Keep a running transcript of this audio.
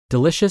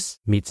Delicious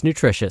meets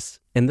nutritious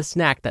in the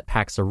snack that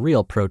packs a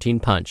real protein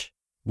punch.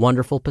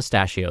 Wonderful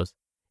Pistachios.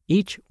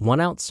 Each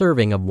 1-ounce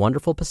serving of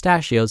Wonderful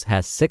Pistachios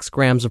has 6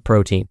 grams of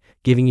protein,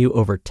 giving you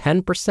over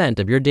 10%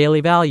 of your daily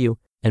value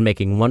and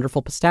making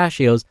Wonderful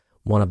Pistachios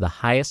one of the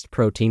highest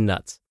protein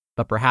nuts.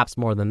 But perhaps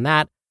more than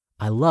that,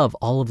 I love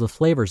all of the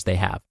flavors they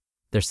have.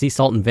 Their sea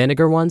salt and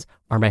vinegar ones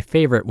are my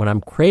favorite when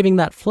I'm craving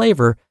that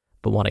flavor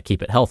but want to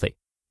keep it healthy.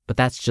 But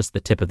that's just the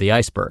tip of the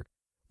iceberg.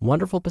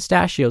 Wonderful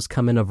Pistachios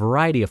come in a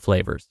variety of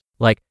flavors,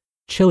 like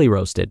chili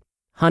roasted,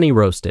 honey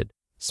roasted,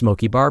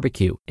 smoky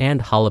barbecue,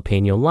 and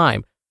jalapeno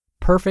lime,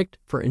 perfect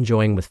for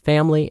enjoying with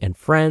family and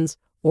friends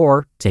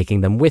or taking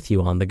them with you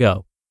on the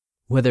go.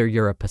 Whether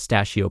you're a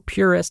pistachio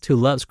purist who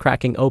loves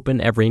cracking open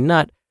every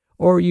nut,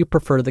 or you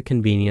prefer the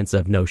convenience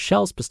of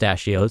no-shells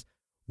pistachios,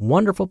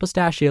 Wonderful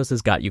Pistachios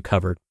has got you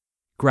covered.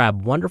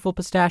 Grab Wonderful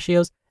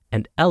Pistachios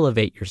and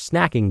elevate your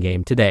snacking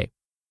game today.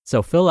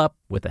 So fill up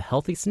with a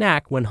healthy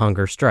snack when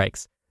hunger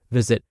strikes.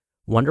 Visit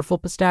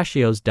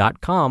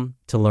wonderfulpistachios.com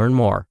to learn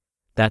more.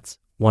 That's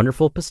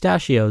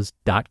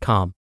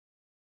wonderfulpistachios.com.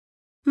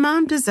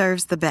 Mom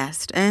deserves the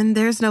best, and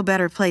there's no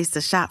better place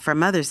to shop for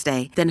Mother's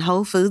Day than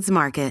Whole Foods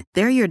Market.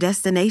 They're your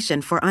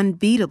destination for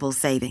unbeatable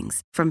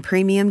savings, from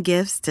premium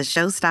gifts to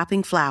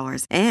show-stopping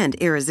flowers and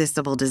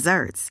irresistible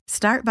desserts.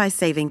 Start by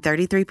saving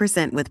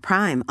 33% with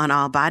Prime on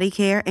all body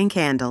care and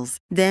candles.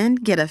 Then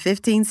get a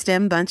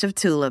 15-stem bunch of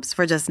tulips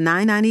for just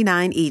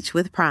 $9.99 each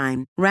with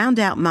Prime. Round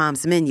out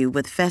Mom's menu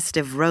with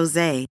festive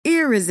rosé,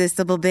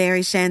 irresistible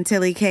berry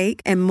chantilly cake,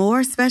 and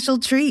more special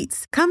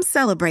treats. Come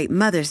celebrate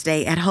Mother's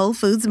Day at Whole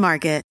Foods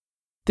Market.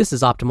 This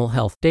is Optimal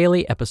Health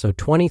Daily, episode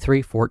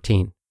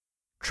 2314.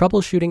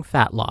 Troubleshooting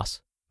Fat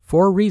Loss.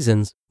 4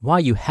 Reasons Why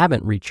You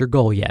Haven't Reached Your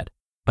Goal Yet,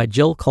 by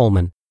Jill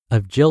Coleman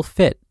of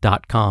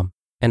JillFit.com.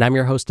 And I'm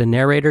your host and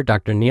narrator,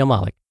 Dr. Neil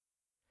Malik.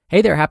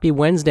 Hey there, happy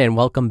Wednesday, and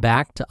welcome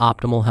back to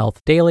Optimal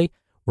Health Daily,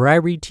 where I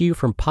read to you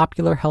from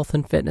popular health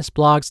and fitness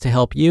blogs to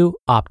help you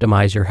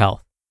optimize your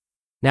health.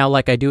 Now,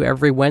 like I do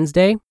every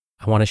Wednesday,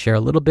 I want to share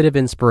a little bit of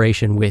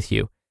inspiration with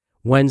you.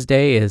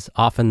 Wednesday is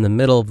often the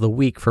middle of the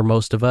week for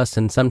most of us,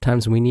 and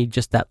sometimes we need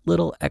just that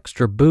little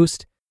extra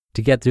boost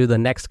to get through the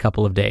next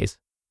couple of days.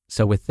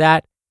 So with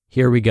that,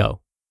 here we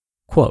go.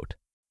 Quote,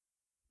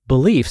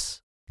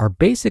 "Beliefs are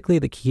basically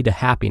the key to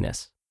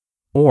happiness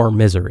or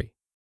misery."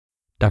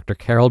 Dr.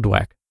 Carol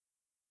Dweck.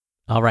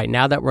 All right,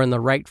 now that we're in the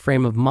right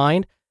frame of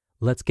mind,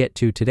 let's get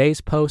to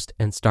today's post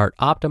and start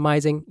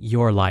optimizing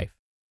your life.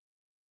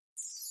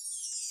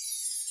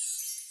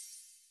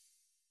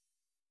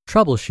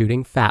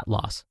 Troubleshooting Fat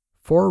Loss.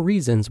 4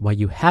 Reasons Why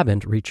You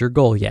Haven't Reached Your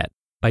Goal Yet,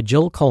 by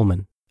Jill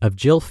Coleman of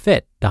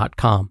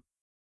JillFit.com.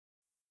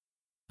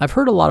 I've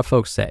heard a lot of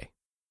folks say,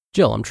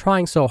 "Jill, I'm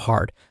trying so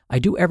hard. I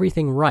do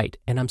everything right,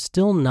 and I'm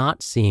still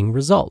not seeing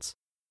results."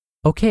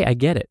 Okay, I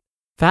get it.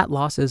 Fat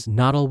loss is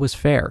not always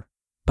fair,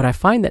 but I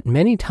find that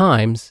many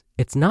times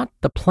it's not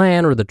the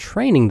plan or the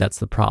training that's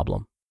the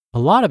problem. A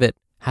lot of it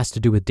has to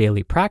do with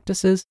daily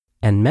practices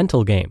and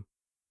mental game.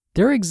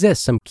 There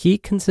exist some key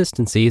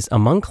consistencies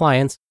among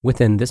clients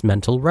within this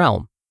mental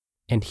realm.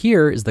 And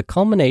here is the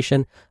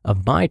culmination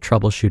of my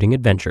troubleshooting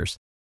adventures.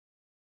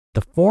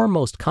 The 4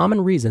 most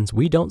common reasons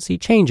we don't see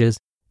changes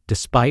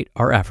despite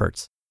our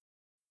efforts.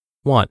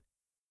 1.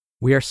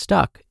 We are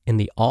stuck in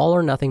the all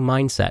or nothing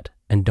mindset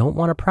and don't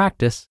want to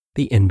practice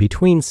the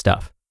in-between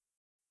stuff.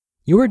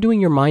 You are doing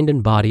your mind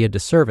and body a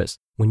disservice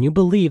when you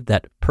believe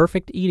that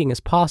perfect eating is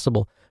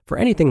possible for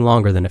anything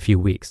longer than a few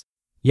weeks.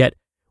 Yet,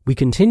 we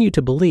continue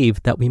to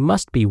believe that we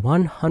must be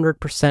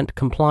 100%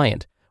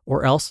 compliant,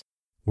 or else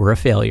we're a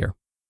failure.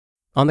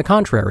 On the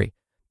contrary,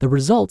 the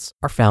results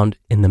are found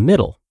in the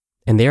middle,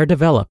 and they are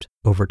developed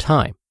over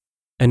time.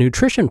 A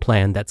nutrition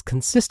plan that's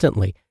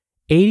consistently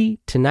 80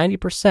 to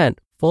 90%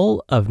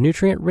 full of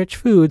nutrient-rich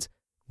foods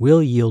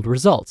will yield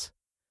results.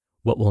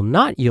 What will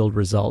not yield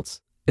results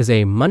is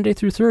a Monday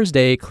through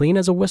Thursday clean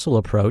as a whistle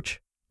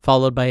approach,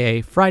 followed by a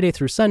Friday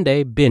through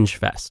Sunday binge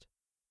fest.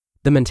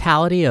 The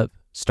mentality of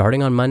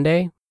starting on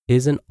Monday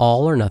is an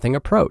all or nothing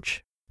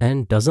approach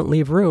and doesn't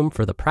leave room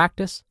for the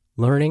practice,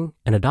 learning,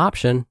 and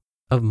adoption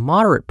of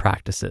moderate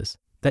practices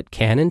that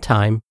can in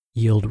time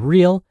yield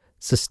real,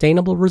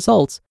 sustainable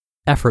results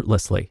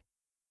effortlessly.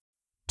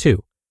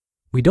 2.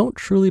 We don't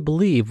truly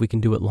believe we can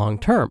do it long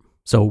term,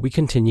 so we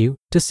continue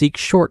to seek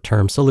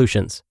short-term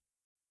solutions.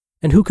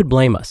 And who could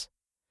blame us?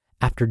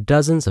 After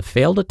dozens of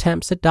failed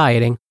attempts at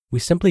dieting, we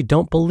simply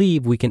don't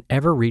believe we can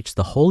ever reach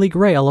the holy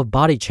grail of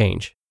body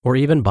change or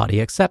even body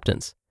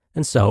acceptance.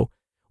 And so,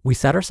 we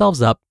set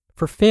ourselves up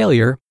for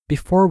failure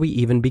before we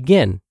even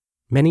begin,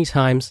 many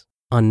times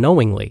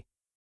unknowingly.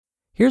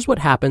 Here's what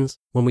happens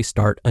when we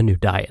start a new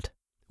diet.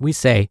 We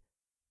say,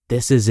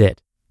 "This is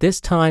it. This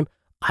time,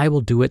 I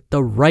will do it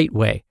the right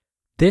way.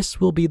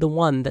 This will be the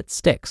one that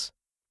sticks."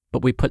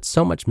 But we put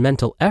so much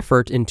mental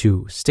effort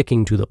into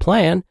sticking to the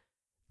plan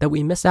that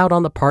we miss out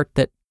on the part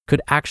that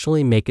could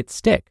actually make it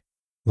stick,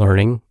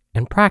 learning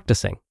and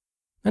practicing.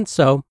 And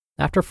so,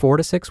 after 4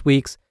 to 6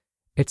 weeks,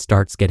 it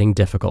starts getting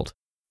difficult.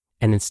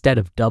 And instead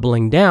of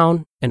doubling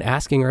down and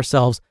asking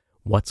ourselves,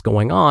 what's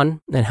going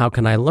on and how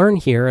can I learn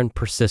here and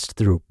persist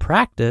through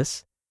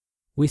practice,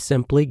 we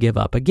simply give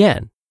up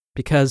again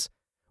because,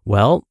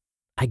 well,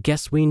 I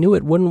guess we knew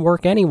it wouldn't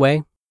work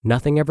anyway.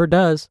 Nothing ever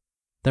does.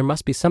 There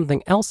must be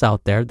something else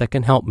out there that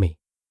can help me.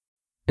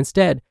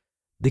 Instead,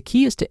 the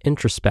key is to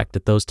introspect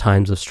at those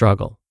times of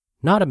struggle,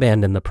 not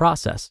abandon the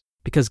process,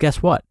 because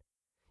guess what?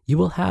 You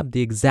will have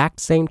the exact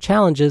same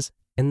challenges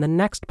in the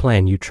next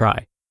plan you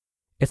try.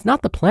 It's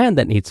not the plan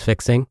that needs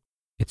fixing,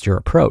 it's your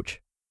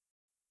approach.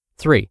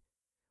 3,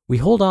 we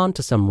hold on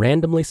to some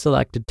randomly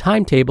selected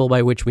timetable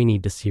by which we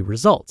need to see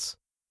results,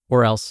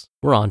 or else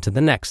we're on to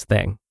the next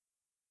thing.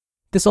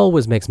 This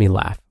always makes me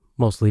laugh,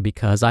 mostly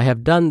because I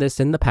have done this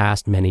in the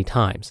past many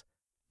times.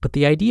 But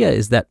the idea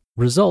is that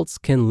results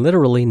can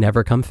literally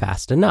never come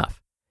fast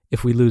enough.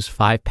 If we lose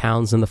 5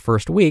 pounds in the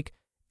first week,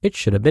 it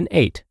should have been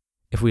 8.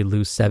 If we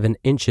lose 7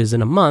 inches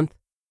in a month,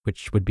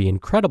 which would be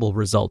incredible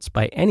results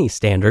by any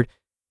standard,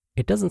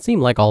 it doesn't seem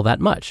like all that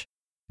much.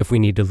 If we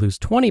need to lose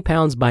 20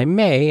 pounds by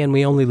May and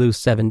we only lose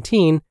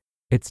 17,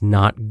 it's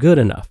not good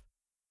enough.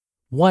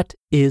 What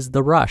is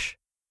the rush?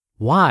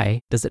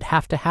 Why does it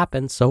have to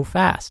happen so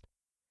fast?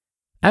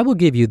 I will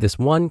give you this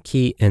one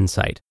key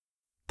insight.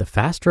 The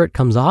faster it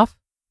comes off,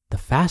 the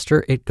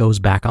faster it goes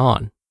back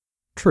on.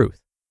 Truth.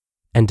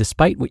 And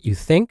despite what you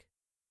think,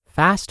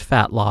 fast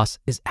fat loss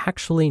is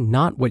actually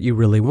not what you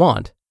really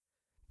want.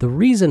 The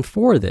reason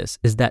for this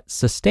is that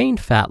sustained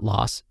fat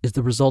loss is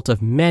the result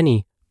of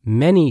many,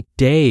 many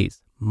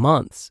days,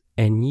 months,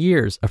 and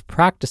years of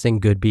practicing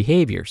good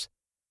behaviors.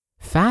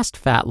 Fast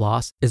fat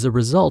loss is a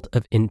result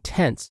of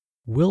intense,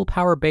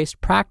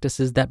 willpower-based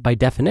practices that by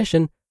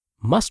definition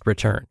must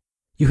return.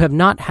 You have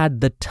not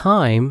had the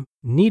time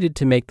needed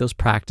to make those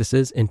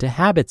practices into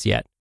habits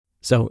yet.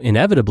 So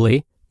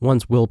inevitably,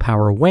 once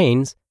willpower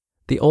wanes,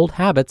 the old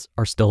habits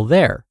are still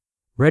there,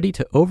 ready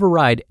to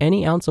override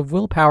any ounce of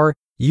willpower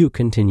you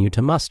continue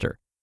to muster.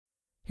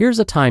 Here's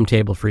a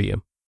timetable for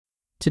you.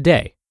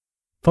 Today,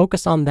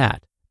 focus on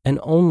that and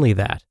only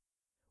that.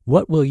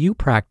 What will you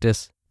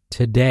practice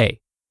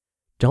today?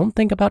 Don't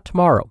think about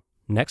tomorrow,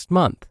 next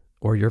month,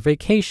 or your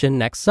vacation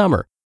next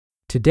summer.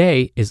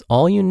 Today is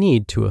all you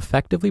need to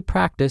effectively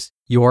practice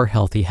your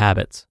healthy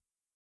habits.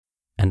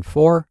 And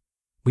 4,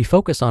 we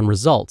focus on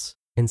results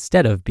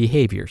instead of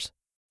behaviors.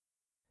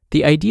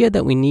 The idea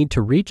that we need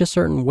to reach a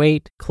certain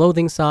weight,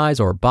 clothing size,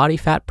 or body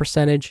fat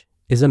percentage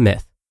is a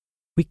myth.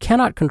 We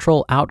cannot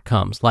control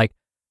outcomes like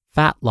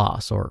fat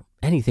loss or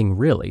anything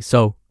really,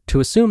 so to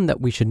assume that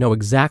we should know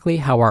exactly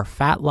how our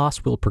fat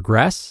loss will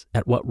progress,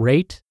 at what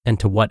rate, and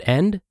to what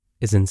end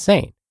is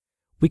insane.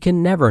 We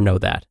can never know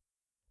that.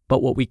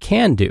 But what we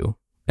can do,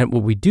 and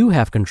what we do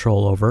have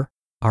control over,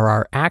 are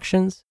our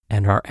actions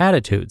and our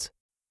attitudes.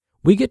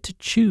 We get to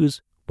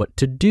choose what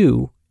to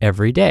do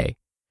every day.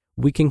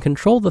 We can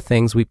control the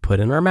things we put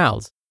in our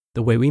mouths,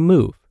 the way we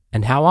move,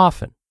 and how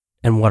often,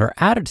 and what our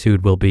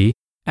attitude will be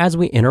as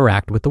we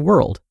interact with the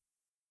world.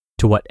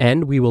 To what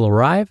end we will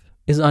arrive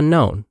is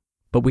unknown,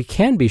 but we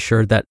can be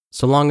sure that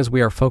so long as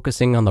we are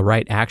focusing on the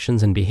right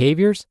actions and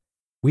behaviors,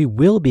 we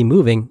will be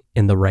moving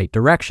in the right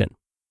direction.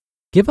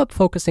 Give up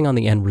focusing on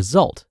the end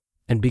result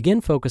and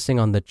begin focusing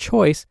on the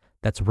choice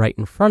that's right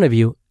in front of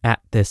you at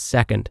this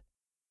second.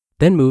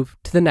 Then move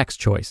to the next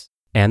choice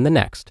and the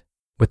next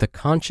with a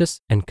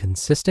conscious and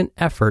consistent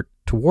effort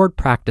toward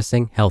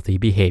practicing healthy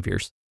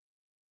behaviors.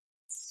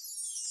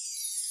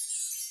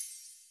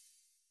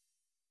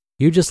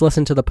 You just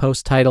listened to the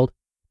post titled,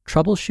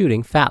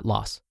 Troubleshooting Fat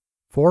Loss,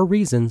 4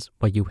 Reasons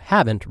Why You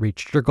Haven't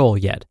Reached Your Goal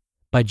Yet,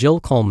 by Jill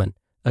Coleman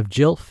of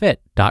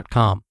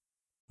JillFit.com.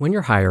 When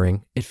you're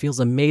hiring, it feels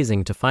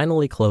amazing to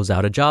finally close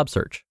out a job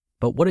search.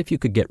 But what if you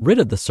could get rid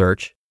of the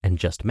search and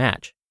just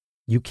match?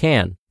 You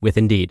can with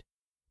Indeed.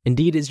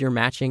 Indeed is your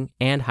matching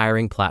and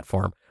hiring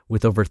platform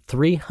with over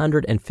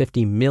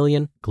 350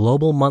 million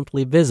global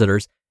monthly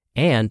visitors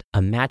and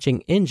a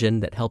matching engine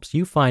that helps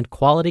you find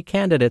quality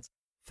candidates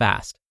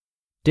fast.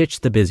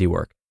 Ditch the busy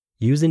work.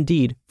 Use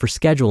Indeed for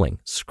scheduling,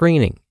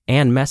 screening,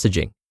 and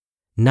messaging.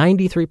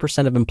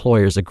 93% of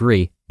employers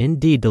agree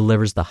Indeed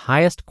delivers the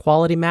highest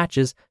quality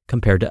matches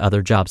compared to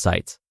other job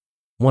sites.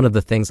 One of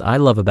the things I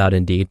love about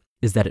Indeed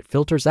is that it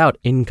filters out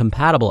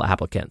incompatible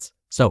applicants.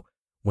 So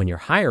when you're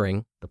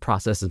hiring, the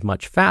process is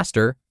much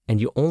faster and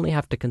you only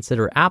have to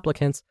consider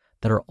applicants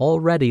that are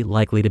already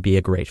likely to be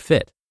a great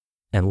fit.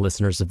 And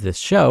listeners of this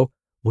show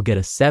will get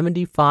a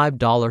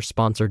 $75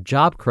 sponsored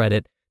job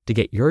credit to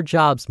get your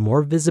jobs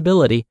more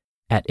visibility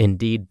at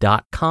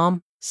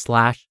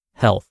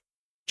Indeed.com/health.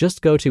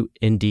 Just go to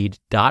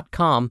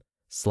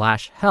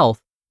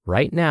Indeed.com/health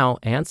right now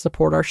and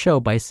support our show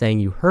by saying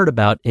you heard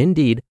about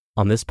Indeed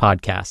on this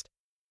podcast.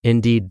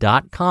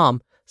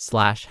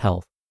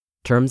 Indeed.com/health.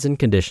 Terms and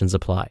conditions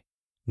apply.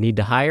 Need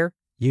to hire?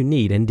 You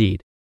need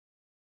Indeed.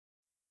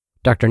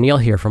 Dr. Neil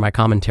here for my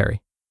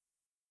commentary.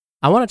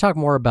 I want to talk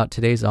more about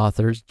today's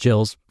author's,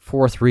 Jill's,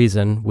 4th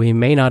reason we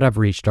may not have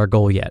reached our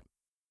goal yet.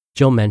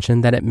 Jill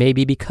mentioned that it may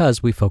be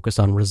because we focus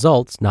on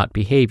results, not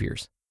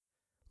behaviors.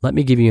 Let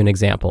me give you an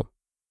example.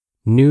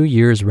 New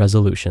Year's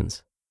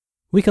resolutions.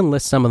 We can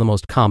list some of the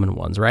most common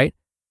ones, right?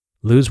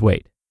 Lose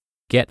weight,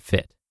 get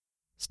fit,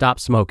 stop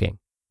smoking,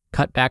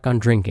 cut back on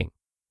drinking,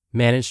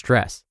 manage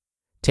stress,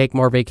 take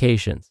more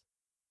vacations.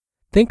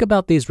 Think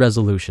about these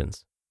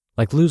resolutions,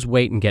 like lose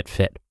weight and get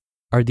fit.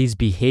 Are these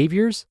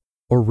behaviors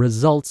or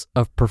results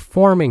of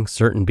performing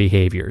certain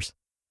behaviors?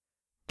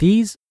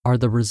 These are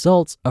the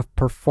results of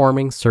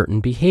performing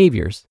certain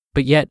behaviors,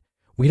 but yet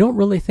we don't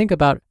really think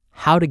about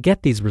how to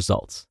get these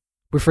results.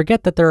 We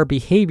forget that there are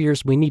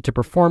behaviors we need to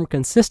perform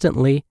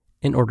consistently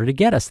in order to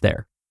get us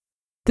there.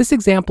 This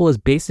example is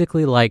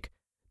basically like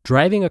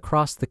driving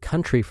across the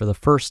country for the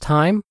first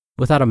time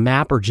without a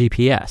map or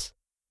GPS.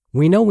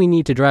 We know we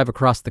need to drive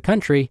across the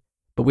country,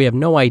 but we have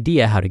no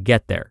idea how to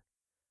get there.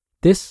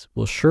 This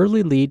will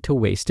surely lead to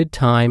wasted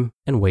time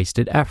and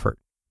wasted effort.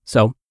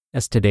 So,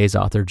 as today's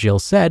author Jill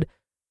said,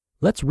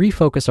 let's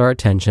refocus our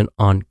attention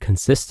on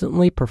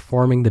consistently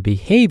performing the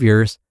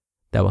behaviors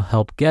that will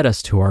help get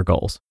us to our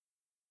goals.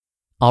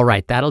 All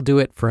right, that'll do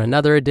it for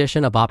another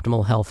edition of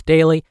Optimal Health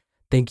Daily.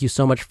 Thank you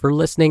so much for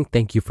listening.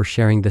 Thank you for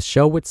sharing this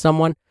show with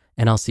someone,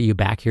 and I'll see you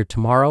back here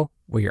tomorrow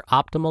where your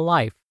optimal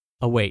life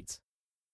awaits.